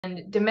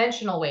And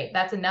dimensional weight,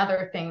 that's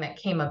another thing that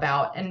came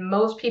about. And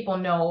most people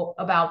know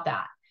about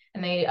that.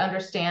 And they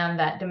understand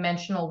that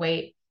dimensional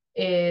weight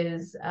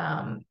is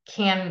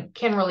can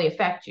really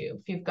affect you.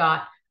 If you've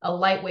got a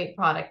lightweight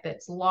product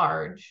that's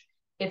large,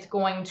 it's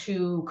going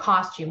to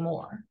cost you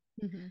more.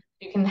 Mm-hmm.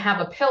 You can have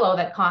a pillow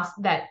that costs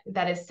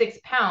that is 6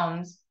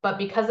 pounds, but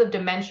because of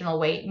dimensional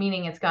weight,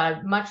 meaning it's got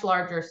a much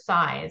larger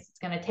size, it's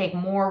going to take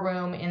more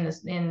room in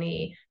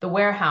the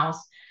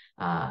warehouse.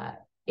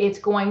 It's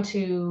going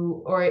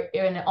to, or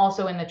and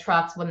also in the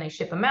trucks when they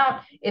ship them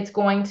out, it's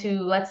going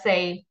to, let's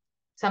say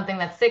something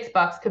that's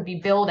 $6 could be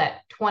billed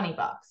at $20,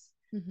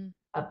 Mm-hmm.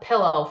 a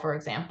pillow, for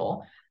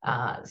example.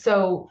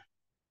 So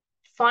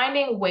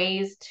finding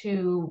ways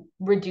to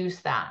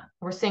reduce that.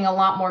 We're seeing a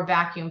lot more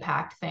vacuum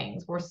packed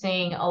things. We're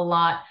seeing a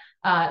lot.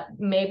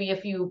 Maybe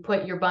if you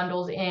put your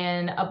bundles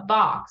in a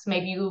box,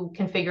 maybe you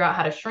can figure out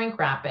how to shrink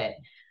wrap it.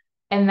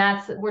 And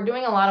we're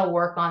doing a lot of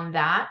work on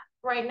that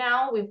right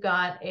now. We've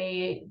got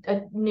a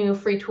new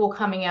free tool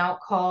coming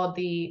out called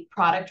the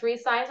product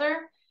resizer,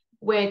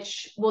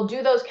 which will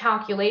do those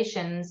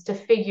calculations to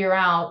figure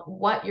out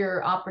what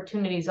your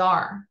opportunities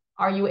are.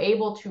 Are you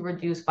able to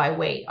reduce by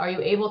weight? Are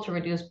you able to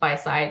reduce by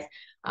size?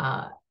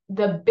 Uh,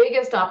 the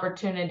biggest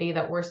opportunity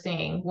that we're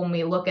seeing when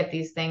we look at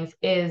these things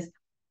is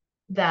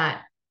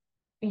that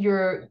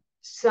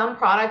some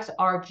products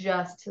are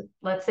just,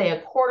 let's say,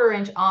 a quarter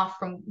inch off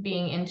from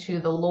being into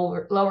the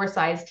lower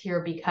size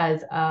tier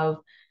because of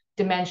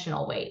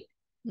dimensional weight.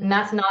 And Mm-hmm.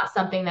 that's not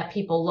something that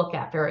people look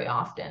at very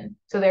often.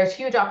 So there's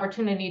huge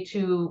opportunity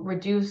to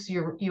reduce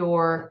your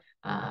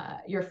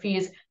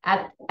fees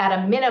at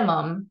a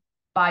minimum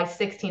by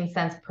 16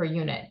 cents per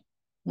unit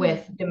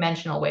with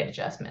dimensional weight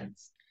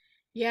adjustments.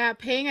 Yeah,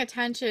 paying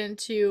attention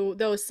to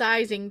those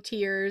sizing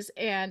tiers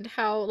and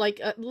how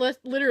like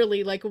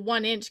literally like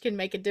 1 inch can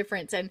make a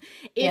difference. And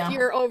if Yeah.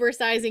 you're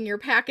oversizing your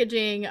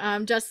packaging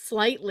just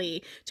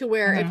slightly to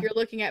where if Mhm. you're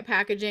looking at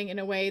packaging in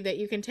a way that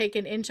you can take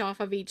an inch off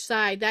of each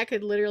side, that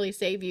could literally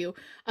save you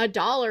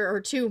 $1 or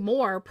two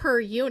more per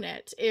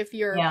unit if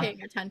you're Yeah.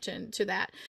 paying attention to that.